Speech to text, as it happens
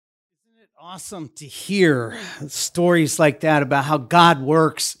Awesome to hear stories like that about how God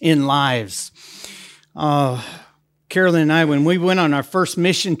works in lives. Carolyn and I, when we went on our first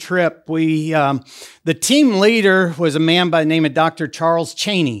mission trip, the team leader was a man by the name of Dr. Charles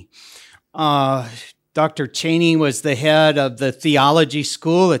Chaney. Dr. Chaney was the head of the theology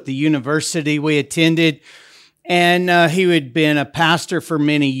school at the university we attended, and he had been a pastor for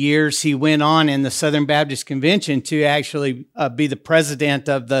many years. He went on in the Southern Baptist Convention to actually be the president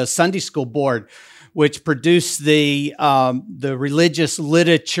of the Sunday School Board, which produced the religious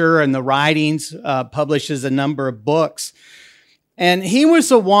literature and the writings, publishes a number of books. And he was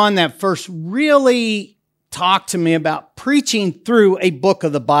the one that first really talked to me about preaching through a book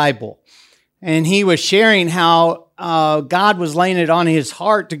of the Bible. And he was sharing how God was laying it on his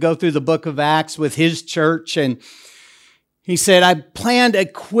heart to go through the book of Acts with his church. And he said, I planned a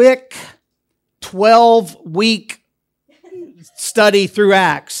quick 12-week study through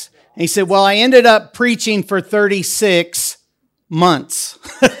Acts. And he said, well, I ended up preaching for 36 months.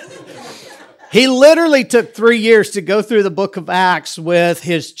 He literally took 3 years to go through the book of Acts with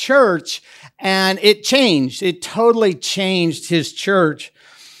his church, and it changed. It totally changed his church.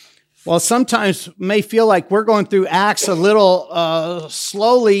 Well, sometimes may feel like we're going through Acts a little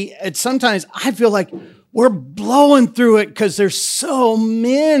slowly, and sometimes I feel like we're blowing through it because there's so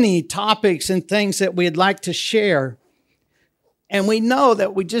many topics and things that we'd like to share. And we know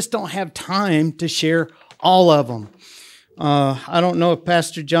that we just don't have time to share all of them. I don't know if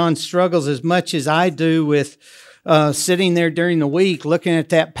Pastor John struggles as much as I do with sitting there during the week looking at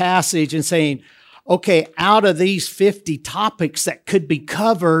that passage and saying, okay, out of these 50 topics that could be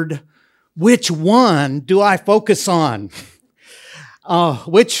covered, which one do I focus on?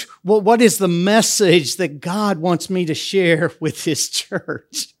 What is the message that God wants me to share with His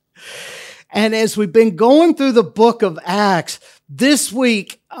church? And as we've been going through the book of Acts, this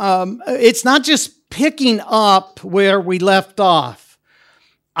week, it's not just picking up where we left off.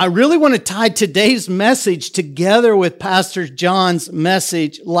 I really want to tie today's message together with Pastor John's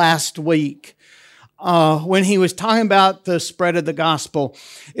message last week. When he was talking about the spread of the gospel.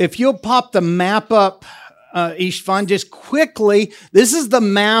 If you'll pop the map up, Ishvan, just quickly, this is the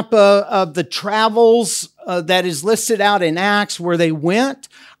map of the travels that is listed out in Acts where they went.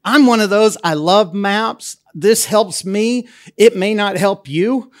 I'm one of those. I love maps. This helps me. It may not help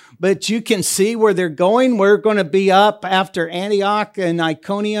you, but you can see where they're going. We're going to be up after Antioch and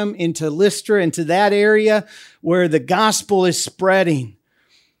Iconium into Lystra, into that area where the gospel is spreading.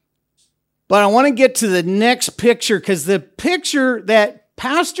 But I want to get to the next picture because the picture that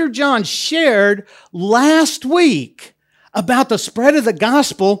Pastor John shared last week about the spread of the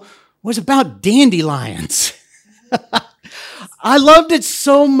gospel was about dandelions. I loved it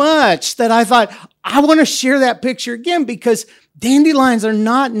so much that I thought, I want to share that picture again because dandelions are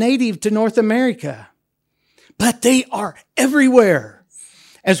not native to North America, but they are everywhere.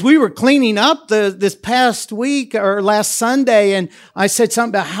 As we were cleaning up this past week or last Sunday, and I said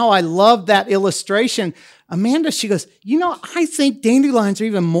something about how I love that illustration, Amanda, she goes, I think dandelions are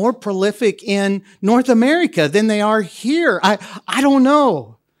even more prolific in North America than they are here. I don't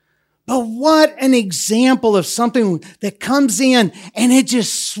know. But what an example of something that comes in and it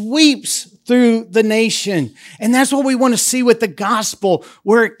just sweeps through the nation. And that's what we want to see with the gospel,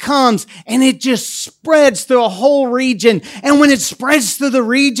 where it comes and it just spreads through a whole region. And when it spreads through the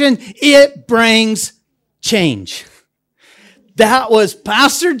region, it brings change. That was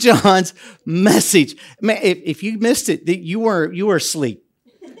Pastor John's message. Man, if you missed it, you were asleep.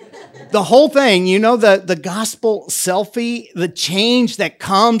 The whole thing, the gospel selfie, the change that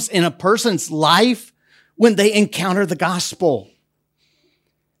comes in a person's life when they encounter the gospel.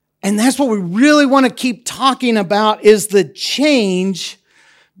 And that's what we really want to keep talking about is the change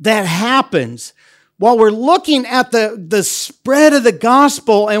that happens. While we're looking at the spread of the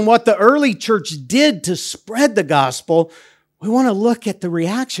gospel and what the early church did to spread the gospel, we want to look at the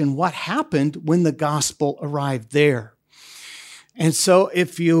reaction, what happened when the gospel arrived there. And so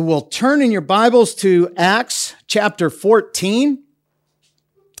if you will turn in your Bibles to Acts chapter 14,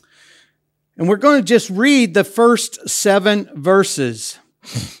 and we're going to just read the first 7 verses.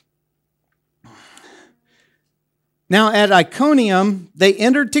 Now at Iconium, they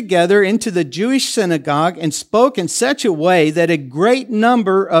entered together into the Jewish synagogue and spoke in such a way that a great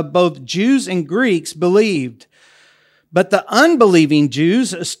number of both Jews and Greeks believed. But the unbelieving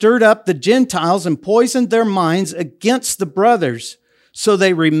Jews stirred up the Gentiles and poisoned their minds against the brothers. So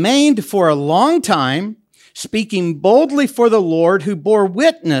they remained for a long time, speaking boldly for the Lord, who bore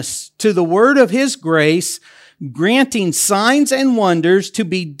witness to the word of His grace, granting signs and wonders to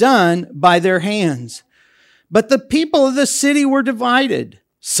be done by their hands. But the people of the city were divided.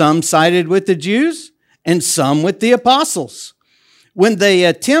 Some sided with the Jews and some with the apostles. When the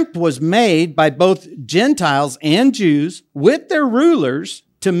attempt was made by both Gentiles and Jews with their rulers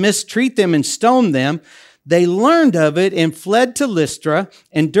to mistreat them and stone them, they learned of it and fled to Lystra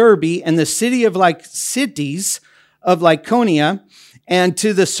and Derbe and the cities of Lycaonia and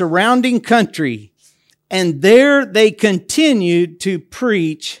to the surrounding country. And there they continued to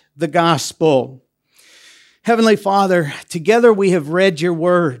preach the gospel. Heavenly Father, together we have read your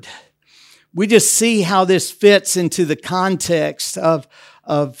word. We just see how this fits into the context of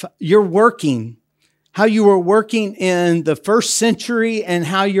your working, how you were working in the first century and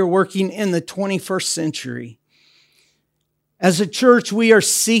how you're working in the 21st century. As a church, we are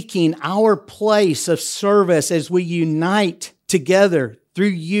seeking our place of service as we unite together through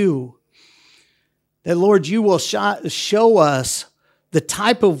you. That, Lord, you will show us the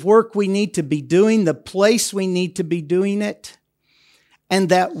type of work we need to be doing, the place we need to be doing it, and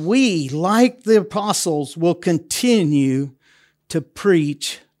that we, like the apostles, will continue to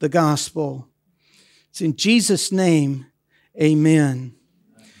preach the gospel. It's in Jesus' name, amen.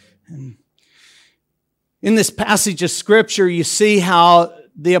 And in this passage of Scripture, you see how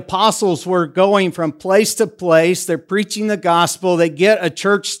the apostles were going from place to place. They're preaching the gospel. They get a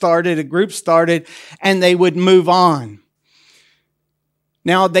church started, a group started, and they would move on.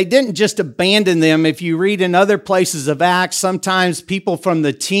 Now, they didn't just abandon them. If you read in other places of Acts, sometimes people from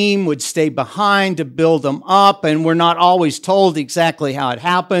the team would stay behind to build them up, and we're not always told exactly how it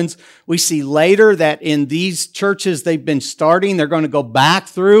happens. We see later that in these churches they've been starting, they're going to go back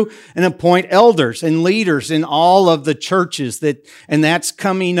through and appoint elders and leaders in all of the churches, and that's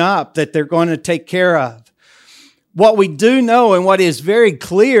coming up, that they're going to take care of. What we do know and what is very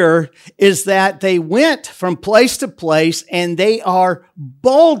clear is that they went from place to place and they are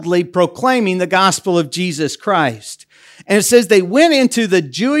boldly proclaiming the gospel of Jesus Christ. And it says they went into the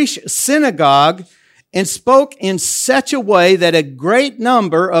Jewish synagogue and spoke in such a way that a great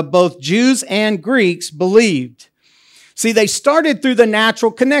number of both Jews and Greeks believed. See, they started through the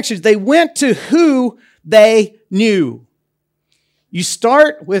natural connections. They went to who they knew. You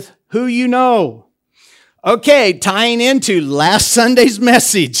start with who you know. Okay, tying into last Sunday's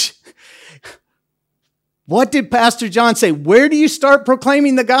message. What did Pastor John say? Where do you start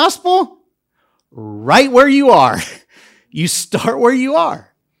proclaiming the gospel? Right where you are. You start where you are.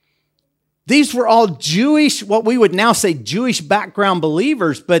 These were all Jewish, what we would now say Jewish background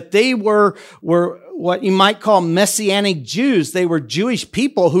believers, but they were what you might call Messianic Jews. They were Jewish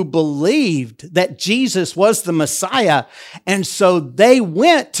people who believed that Jesus was the Messiah. And so they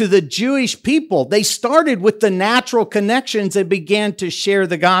went to the Jewish people. They started with the natural connections and began to share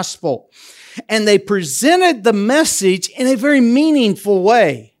the gospel. And they presented the message in a very meaningful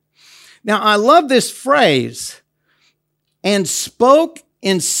way. Now, I love this phrase, and spoke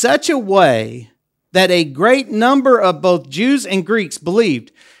in such a way that a great number of both Jews and Greeks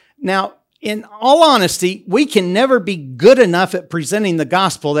believed. Now, in all honesty, we can never be good enough at presenting the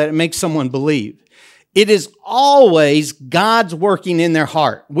gospel that it makes someone believe. It is always God's working in their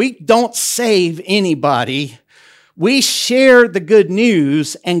heart. We don't save anybody. We share the good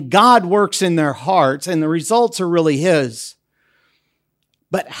news and God works in their hearts and the results are really His.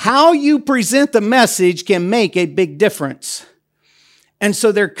 But how you present the message can make a big difference. And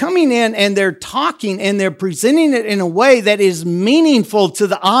so they're coming in and they're talking and they're presenting it in a way that is meaningful to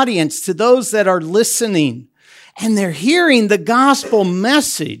the audience, to those that are listening. And they're hearing the gospel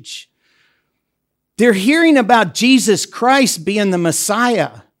message. They're hearing about Jesus Christ being the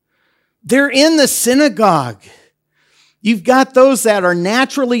Messiah. They're in the synagogue. You've got those that are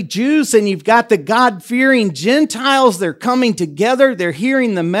naturally Jews and you've got the God-fearing Gentiles. They're coming together. They're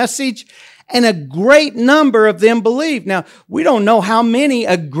hearing the message. And a great number of them believe. Now, we don't know how many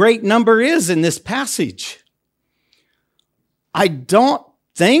a great number is in this passage. I don't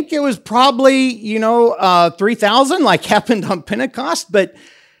think it was probably, 3,000 like happened on Pentecost, but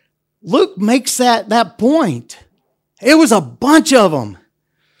Luke makes that point. It was a bunch of them.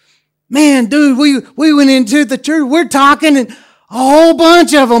 Man, dude, we went into the church, we're talking, and a whole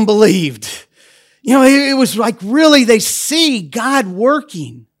bunch of them believed. It was like really they see God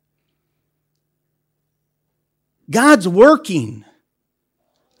working. God's working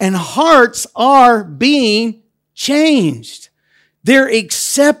and hearts are being changed. They're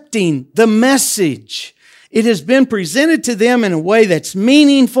accepting the message. It has been presented to them in a way that's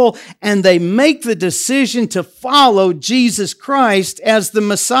meaningful and they make the decision to follow Jesus Christ as the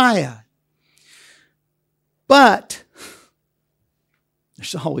Messiah. But,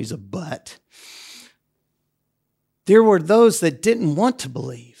 there's always a but. There were those that didn't want to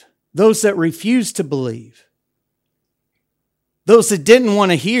believe, those that refused to believe. those that didn't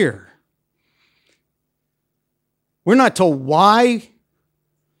want to hear. We're not told why,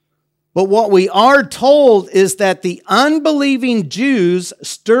 but what we are told is that the unbelieving Jews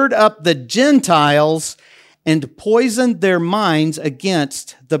stirred up the Gentiles and poisoned their minds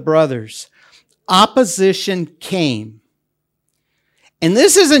against the brothers. Opposition came. And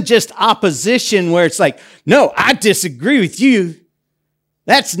this isn't just opposition where it's like, no, I disagree with you.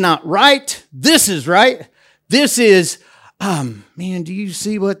 That's not right. This is right. This is, man, do you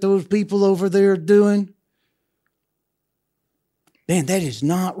see what those people over there are doing? Man, that is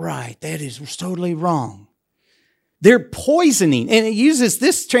not right. That is totally wrong. They're poisoning, and it uses,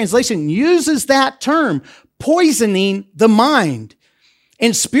 this translation uses that term, poisoning the mind.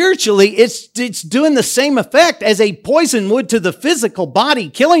 And spiritually, it's doing the same effect as a poison would to the physical body,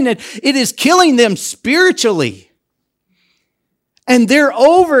 killing it. It is killing them spiritually. And they're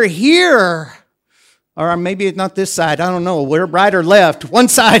over here, or maybe it's not this side, I don't know, we're right or left. One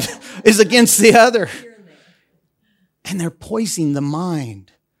side is against the other. And they're poisoning the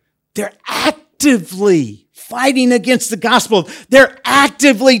mind. They're actively fighting against the gospel. They're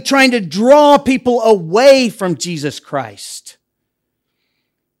actively trying to draw people away from Jesus Christ.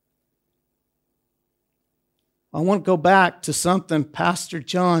 I want to go back to something Pastor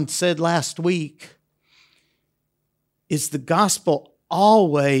John said last week. Is the gospel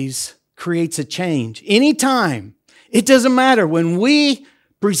always creates a change? Anytime. It doesn't matter. When we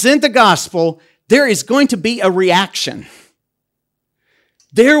present the gospel, there is going to be a reaction.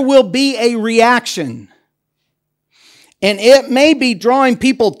 There will be a reaction. And it may be drawing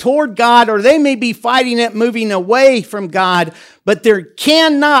people toward God, or they may be fighting it, moving away from God, but there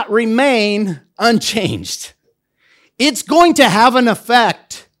cannot remain unchanged. It's going to have an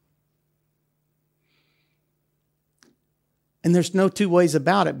effect. And there's no two ways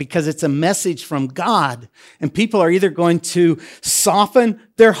about it, because it's a message from God. And people are either going to soften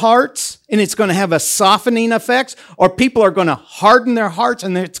their hearts and it's going to have a softening effect, or people are going to harden their hearts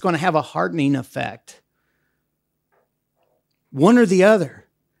and it's going to have a hardening effect. One or the other.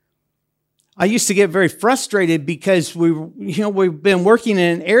 I used to get very frustrated because we've been working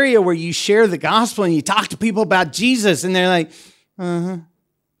in an area where you share the gospel and you talk to people about Jesus and they're like, and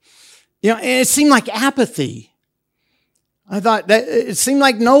it seemed like apathy. I thought that it seemed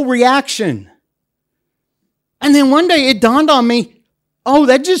like no reaction. And then one day it dawned on me,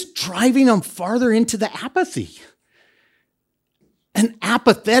 that's just driving them farther into the apathy. An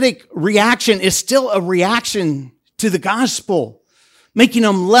apathetic reaction is still a reaction to the gospel, making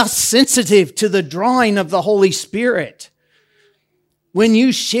them less sensitive to the drawing of the Holy Spirit. When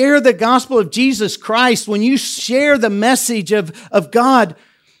you share the gospel of Jesus Christ, when you share the message of God,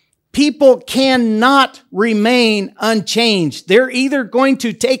 people cannot remain unchanged. They're either going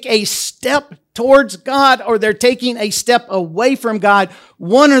to take a step towards God or they're taking a step away from God,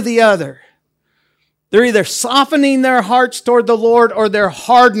 one or the other. They're either softening their hearts toward the Lord or they're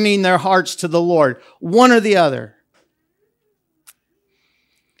hardening their hearts to the Lord, one or the other.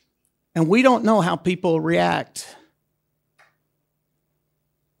 And we don't know how people react.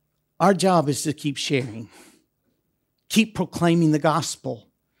 Our job is to keep sharing, keep proclaiming the gospel.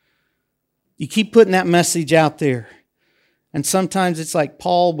 You keep putting that message out there. And sometimes it's like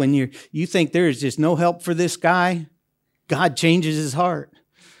Paul, when you think there is just no help for this guy, God changes his heart.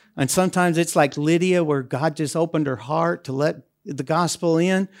 And sometimes it's like Lydia, where God just opened her heart to let the gospel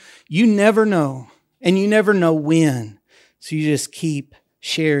in. You never know, and you never know when. So you just keep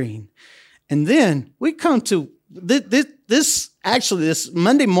sharing. And then we come to this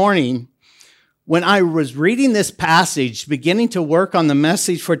Monday morning, when I was reading this passage, beginning to work on the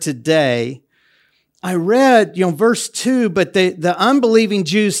message for today, I read, verse 2, but the unbelieving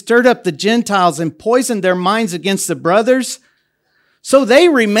Jews stirred up the Gentiles and poisoned their minds against the brothers. So they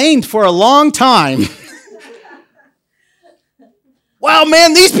remained for a long time. Wow,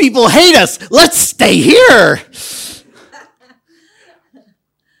 man, these people hate us. Let's stay here.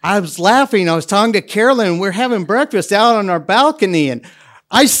 I was laughing. I was talking to Carolyn. We're having breakfast out on our balcony. And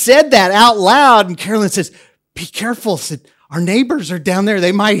I said that out loud. And Carolyn says, be careful. I said, our neighbors are down there.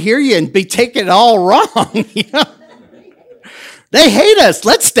 They might hear you and be taking it all wrong. They hate us.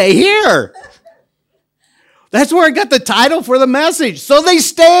 Let's stay here. That's where I got the title for the message. So they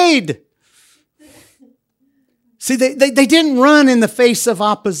stayed. See, they didn't run in the face of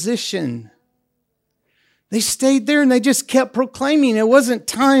opposition. They stayed there and they just kept proclaiming. It wasn't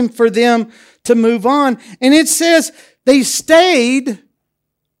time for them to move on. And it says they stayed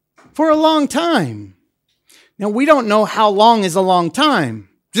for a long time. Now, we don't know how long is a long time.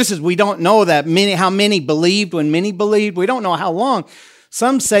 Just as we don't know how many believed when many believed. We don't know how long.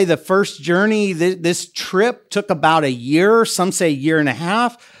 Some say the first journey, this trip took about a year. Some say a year and a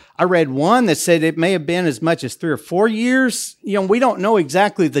half. I read one that said it may have been as much as 3 or 4 years. We don't know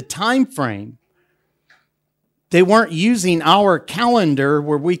exactly the time frame. They weren't using our calendar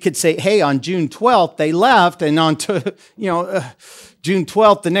where we could say, hey, on June 12th, they left, and on June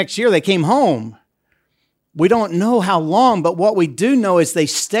 12th the next year, they came home. We don't know how long, but what we do know is they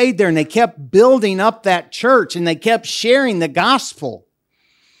stayed there and they kept building up that church and they kept sharing the gospel.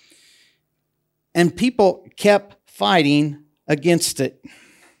 And people kept fighting against it.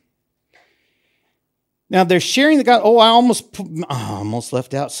 Now they're sharing the gospel. Oh, I almost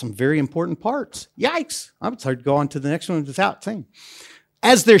left out some very important parts. Yikes. I was hard to go on to the next one without saying.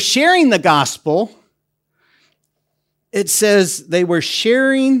 As they're sharing the gospel, it says they were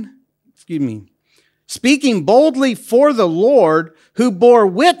speaking boldly for the Lord, who bore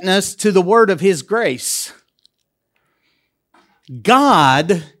witness to the word of his grace.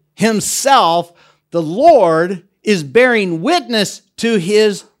 God himself, the Lord, is bearing witness to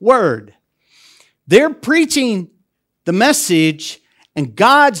his word. They're preaching the message and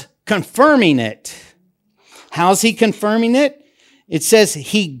God's confirming it. How's he confirming it? It says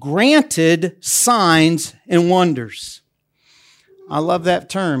he granted signs and wonders. I love that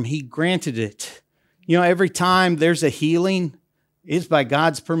term. He granted it. Every time there's a healing, it's by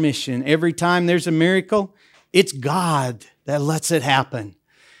God's permission. Every time there's a miracle, it's God that lets it happen.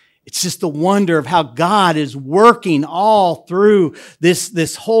 It's just the wonder of how God is working all through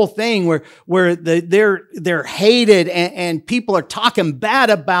this whole thing where they're hated and people are talking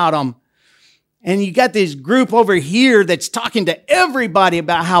bad about them. And you got this group over here that's talking to everybody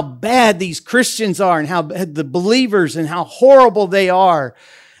about how bad these Christians are and how the believers and how horrible they are.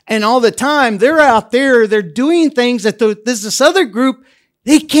 And all the time they're out there, they're doing things that there's this other group,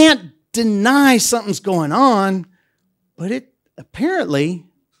 they can't deny something's going on, but it apparently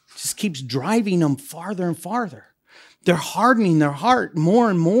just keeps driving them farther and farther. They're hardening their heart more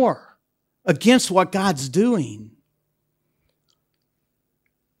and more against what God's doing.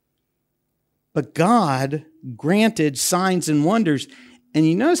 But God granted signs and wonders. And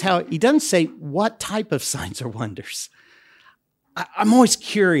you notice how he doesn't say what type of signs or wonders. I'm always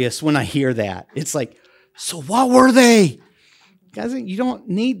curious when I hear that. It's like, so what were they? Guys, you don't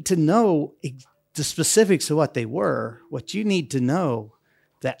need to know the specifics of what they were. What you need to know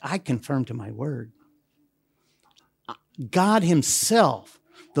that I confirm to my word. God himself,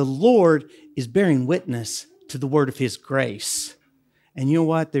 the Lord, is bearing witness to the word of his grace. And you know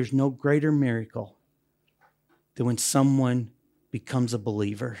what? There's no greater miracle than when someone becomes a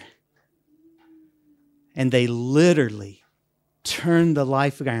believer. And they literally turn the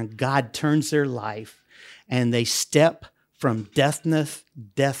life around. God turns their life and they step from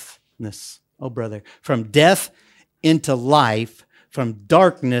from death into life, from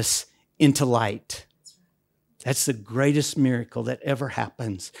darkness into light. That's the greatest miracle that ever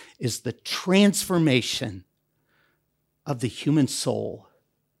happens, is the transformation of the human soul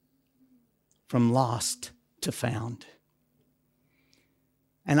from lost to found.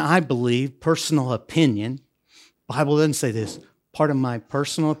 And I believe, personal opinion, Bible doesn't say this, part of my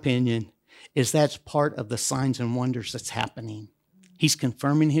personal opinion is that's part of the signs and wonders that's happening. He's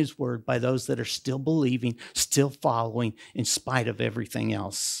confirming his word by those that are still believing, still following, in spite of everything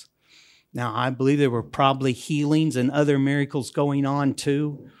else. Now, I believe there were probably healings and other miracles going on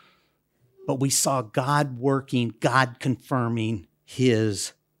too, but we saw God working, God confirming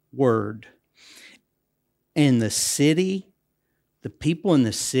his word. In the city, the people in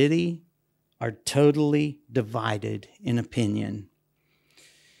the city are totally divided in opinion.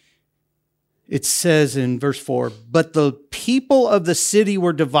 It says in verse 4, but the people of the city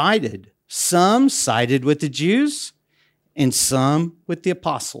were divided. Some sided with the Jews and some with the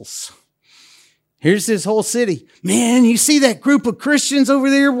apostles. Here's this whole city. Man, you see that group of Christians over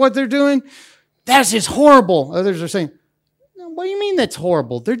there, what they're doing? That's just horrible. Others are saying, what do you mean that's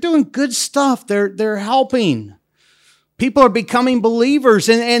horrible? They're doing good stuff. They're helping. People are becoming believers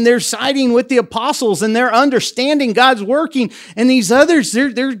and they're siding with the apostles and they're understanding God's working. And these others,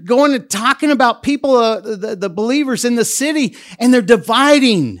 they're going and talking about people, the believers in the city, and they're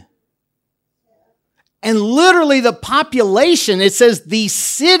dividing. And literally the population, it says the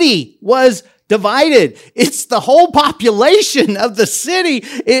city was divided. It's the whole population of the city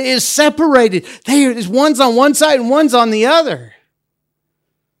is separated. One's on one side and one's on the other.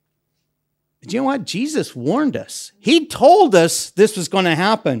 But you know what? Jesus warned us. He told us this was going to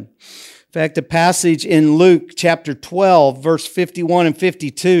happen. In fact, a passage in Luke chapter 12, verse 51 and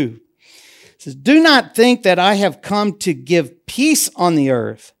 52 says, do not think that I have come to give peace on the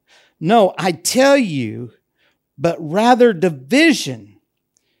earth. No, I tell you, but rather division.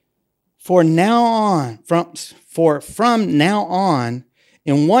 from now on,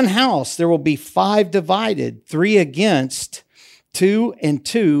 in one house there will be 5 divided, 3 against 2 and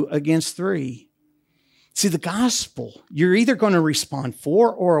 2 against 3. See, the gospel, you're either going to respond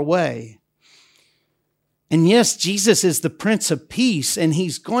for or away. And yes, Jesus is the Prince of Peace, and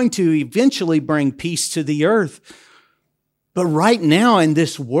he's going to eventually bring peace to the earth. But right now in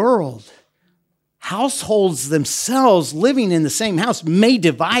this world, households themselves living in the same house may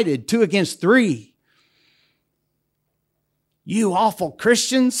divided 2 against 3. You awful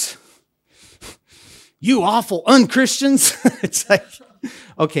Christians. You awful unchristians. It's like,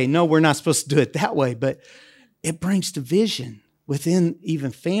 okay, no, we're not supposed to do it that way, but it brings division within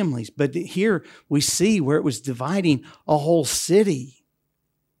even families. But here we see where it was dividing a whole city.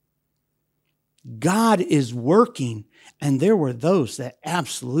 God is working, and there were those that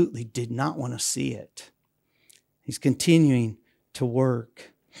absolutely did not want to see it. He's continuing to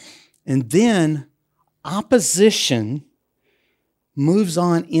work. And then opposition moves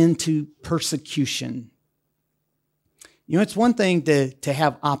on into persecution. You know, it's one thing to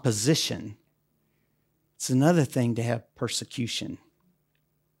have opposition. It's another thing to have persecution.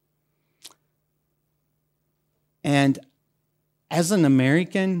 And as an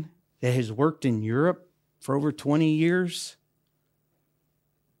American that has worked in Europe for over 20 years,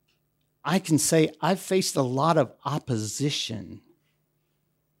 I can say I've faced a lot of opposition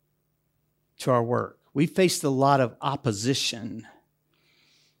to our work. We faced a lot of opposition.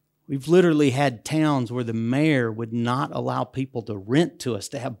 We've literally had towns where the mayor would not allow people to rent to us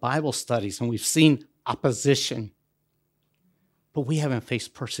to have Bible studies, and we've seen opposition. But we haven't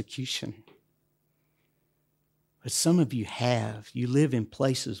faced persecution. But some of you have. You live in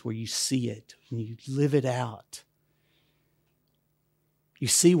places where you see it and you live it out. You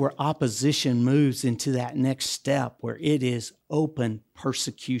see where opposition moves into that next step where it is open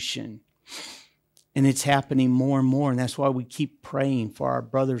persecution. And it's happening more and more. And that's why we keep praying for our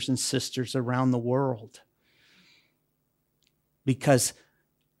brothers and sisters around the world. Because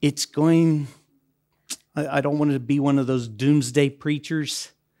it's going, I don't want to be one of those doomsday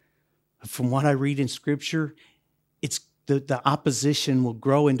preachers. From what I read in Scripture, it's the opposition will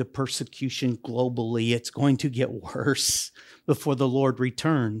grow into persecution globally. It's going to get worse before the Lord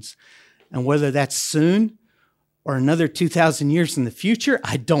returns. And whether that's soon or another 2,000 years in the future,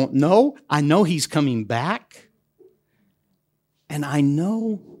 I don't know. I know he's coming back. And I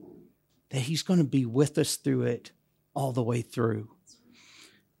know that he's going to be with us through it all the way through.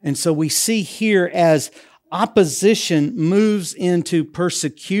 And so we see here as opposition moves into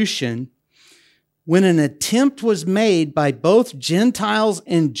persecution, when an attempt was made by both Gentiles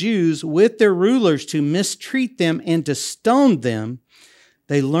and Jews with their rulers to mistreat them and to stone them,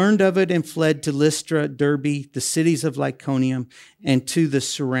 they learned of it and fled to Lystra, Derbe, the cities of Lycaonium, and to the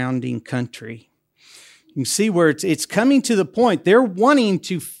surrounding country. You can see where it's coming to the point. They're wanting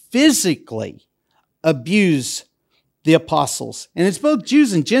to physically abuse the apostles. And it's both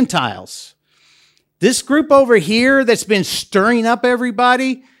Jews and Gentiles. This group over here that's been stirring up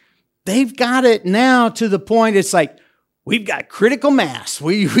everybody, they've got it now to the point it's like, we've got critical mass.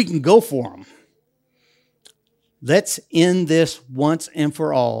 We can go for them. Let's end this once and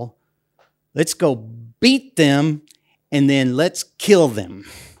for all. Let's go beat them, and then let's kill them.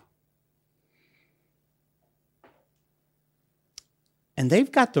 And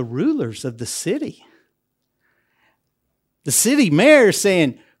they've got the rulers of the city. The city mayor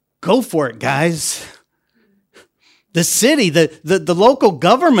saying, go for it, guys. The city, the local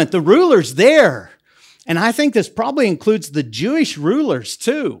government, the rulers there. And I think this probably includes the Jewish rulers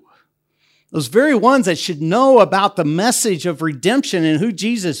too. Those very ones that should know about the message of redemption and who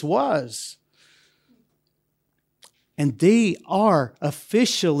Jesus was. And they are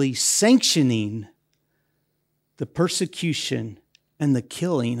officially sanctioning the persecution and the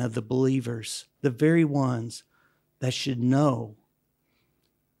killing of the believers, the very ones that should know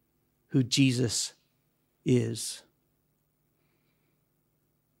who Jesus is.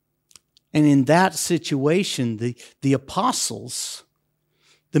 And in that situation, the apostles,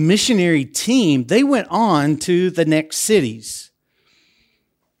 the missionary team, they went on to the next cities.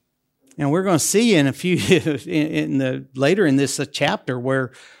 And we're going to see in a few later in this chapter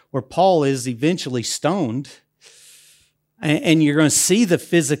where Paul is eventually stoned. And you're going to see the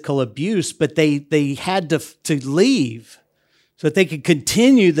physical abuse, but they had to leave so that they could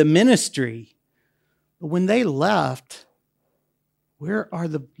continue the ministry. But when they left, where are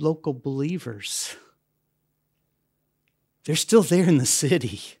the local believers? They're still there in the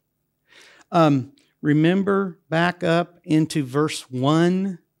city. Remember back up into verse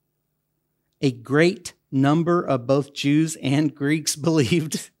 1. A great number of both Jews and Greeks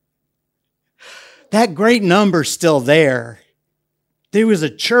believed. That great number's still there. There was a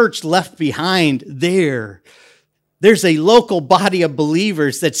church left behind there. There's a local body of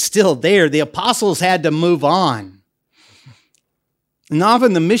believers that's still there. The apostles had to move on. And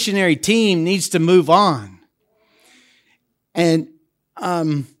often the missionary team needs to move on. And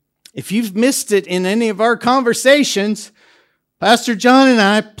if you've missed it in any of our conversations, Pastor John and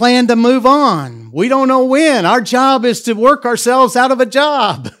I plan to move on. We don't know when. Our job is to work ourselves out of a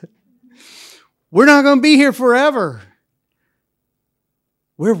job. We're not going to be here forever.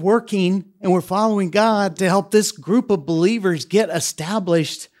 We're working and we're following God to help this group of believers get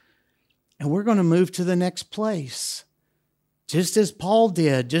established. And we're going to move to the next place. Just as Paul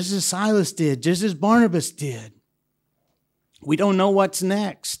did, just as Silas did, just as Barnabas did. We don't know what's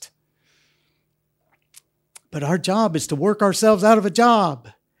next. But our job is to work ourselves out of a job.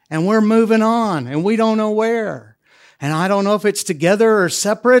 And we're moving on and we don't know where. And I don't know if it's together or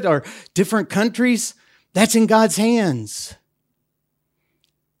separate or different countries. That's in God's hands.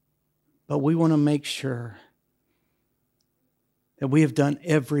 But we want to make sure that we have done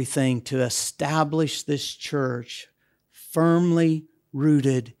everything to establish this church firmly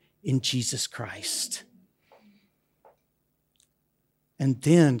rooted in Jesus Christ. And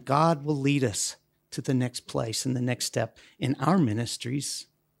then God will lead us to the next place and the next step in our ministries.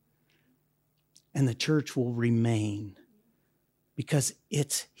 And the church will remain because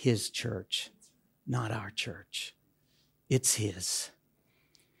it's His church, not our church. It's His.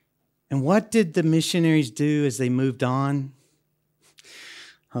 And what did the missionaries do as they moved on?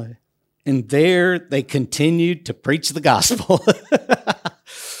 And there they continued to preach the gospel.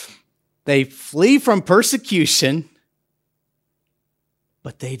 They flee from persecution,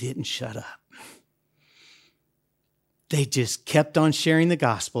 but they didn't shut up. They just kept on sharing the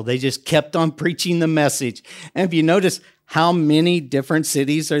gospel. They just kept on preaching the message. And if you notice how many different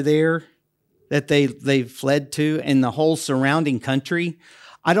cities are there that they fled to in the whole surrounding country,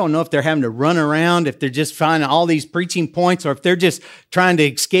 I don't know if they're having to run around, if they're just finding all these preaching points, or if they're just trying to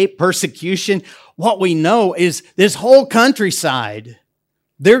escape persecution. What we know is this whole countryside,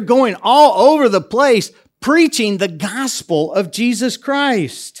 they're going all over the place preaching the gospel of Jesus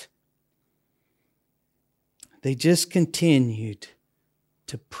Christ. They just continued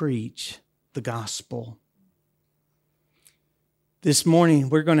to preach the gospel. This morning,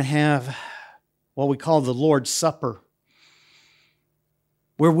 we're going to have what we call the Lord's Supper,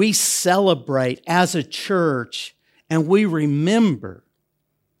 where we celebrate as a church and we remember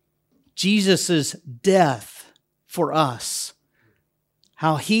Jesus' death for us,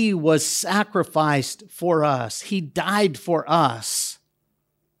 how He was sacrificed for us. He died for us,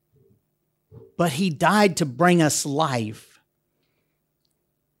 but He died to bring us life.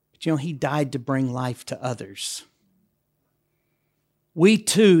 But you know, He died to bring life to others. We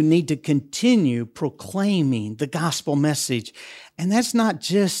too need to continue proclaiming the gospel message. And that's not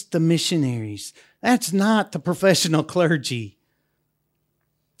just the missionaries. That's not the professional clergy.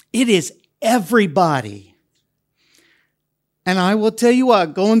 It is everybody. And I will tell you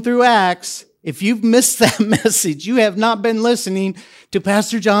what, going through Acts, if you've missed that message, you have not been listening to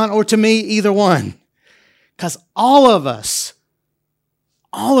Pastor John or to me, either one. Because all of us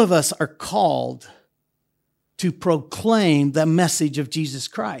are called to proclaim the message of Jesus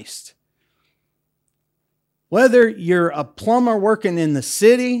Christ. Whether you're a plumber working in the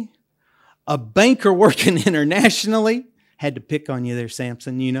city, a banker working internationally, had to pick on you there,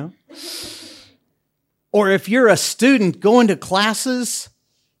 Samson, you know. Or if you're a student going to classes,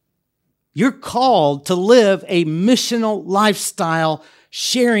 you're called to live a missional lifestyle,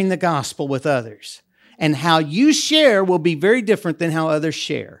 sharing the gospel with others. And how you share will be very different than how others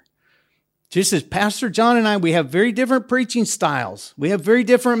share. Just as Pastor John and I, we have very different preaching styles. We have very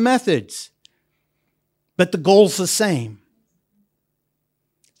different methods. But the goal's the same.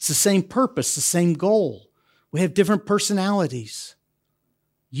 It's the same purpose, the same goal. We have different personalities.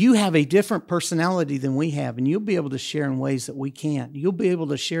 You have a different personality than we have, and you'll be able to share in ways that we can't. You'll be able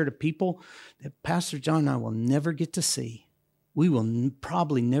to share to people that Pastor John and I will never get to see. We will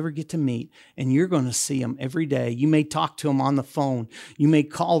probably never get to meet, and you're going to see them every day. You may talk to them on the phone. You may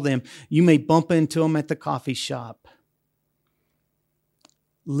call them. You may bump into them at the coffee shop.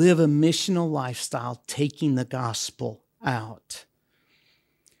 Live a missional lifestyle, taking the gospel out.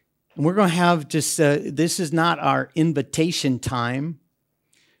 And we're going to have just, this is not our invitation time.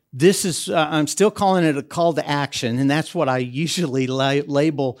 This is, I'm still calling it a call to action, and that's what I usually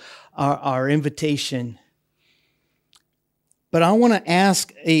label our invitation. But I want to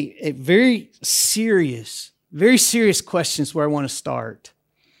ask a very serious questions where I want to start.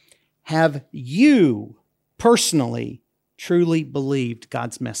 Have you personally truly believed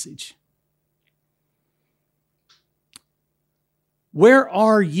God's message? Where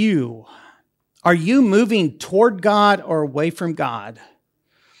are you? Are you moving toward God or away from God?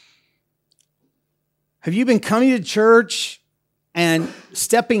 Have you been coming to church and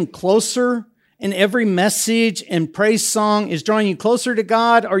stepping closer, and every message and praise song is drawing you closer to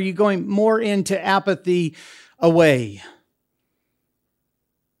God, or are you going more into apathy away?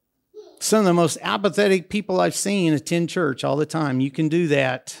 Some of the most apathetic people I've seen attend church all the time. You can do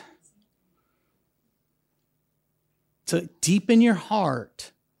that. So deep in your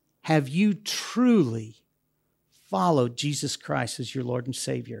heart, have you truly followed Jesus Christ as your Lord and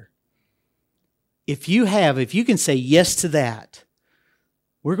Savior? If you have, if you can say yes to that,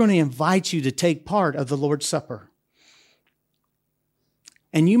 we're going to invite you to take part of the Lord's Supper.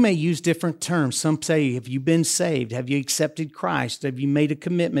 And you may use different terms. Some say, have you been saved? Have you accepted Christ? Have you made a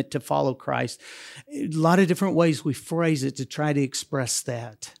commitment to follow Christ? A lot of different ways we phrase it to try to express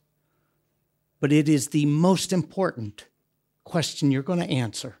that. But it is the most important question you're going to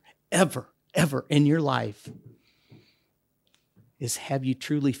answer ever in your life is, have you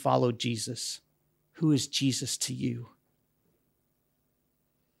truly followed Jesus? Who is Jesus to you?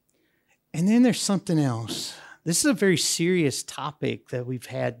 And then there's something else. This is a very serious topic that we've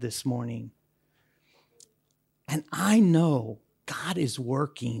had this morning. And I know God is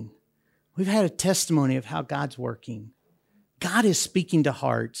working. We've had a testimony of how God's working. God is speaking to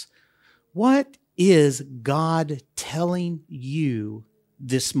hearts. What is God telling you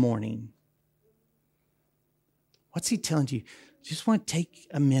this morning? What's He telling you? Just want to take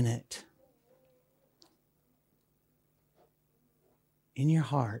a minute in your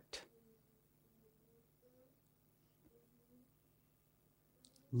heart.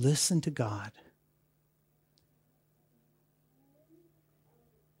 Listen to God.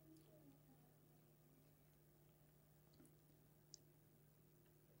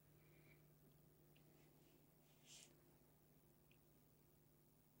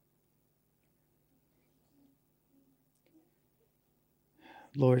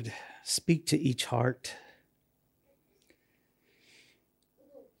 Lord, speak to each heart.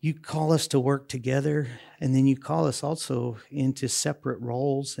 You call us to work together, and then you call us also into separate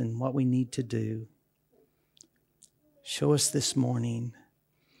roles and what we need to do. Show us this morning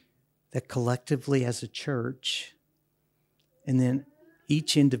that collectively as a church, and then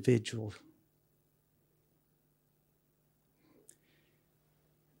each individual.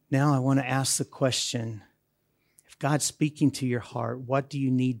 Now I want to ask the question, if God's speaking to your heart, what do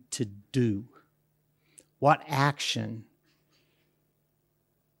you need to do? What action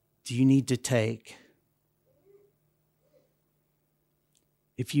do you need to take?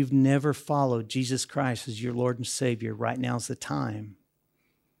 If you've never followed Jesus Christ as your Lord and Savior, right now's the time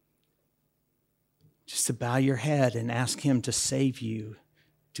just to bow your head and ask Him to save you,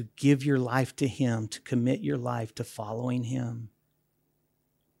 to give your life to Him, to commit your life to following Him.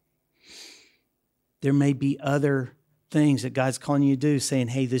 There may be other things that God's calling you to do, saying,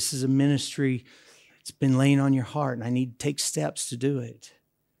 hey, this is a ministry that's been laying on your heart, and I need to take steps to do it.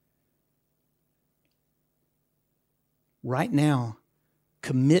 Right now,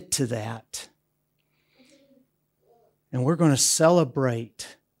 commit to that. And we're going to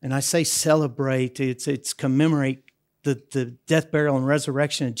celebrate. And I say celebrate, it's commemorate the death, burial, and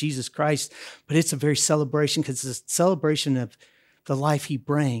resurrection of Jesus Christ. But it's a very celebration because it's a celebration of the life He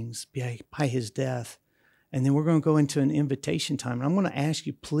brings by His death. And then we're going to go into an invitation time. And I'm going to ask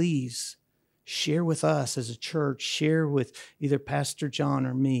you, please share with us as a church, share with either Pastor John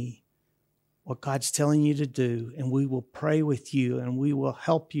or me what God's telling you to do, and we will pray with you and we will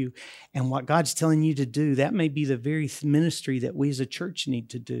help you. And what God's telling you to do, that may be the very ministry that we as a church need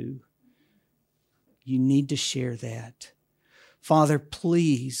to do. You need to share that. Father,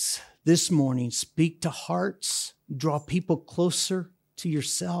 please, this morning, speak to hearts, draw people closer to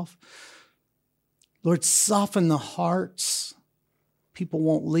yourself. Lord, soften the hearts. People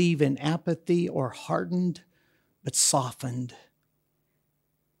won't leave in apathy or hardened, but softened.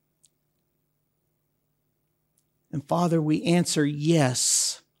 And Father, we answer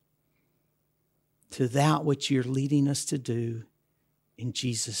yes to that which you're leading us to do. In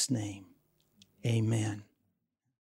Jesus' name, amen.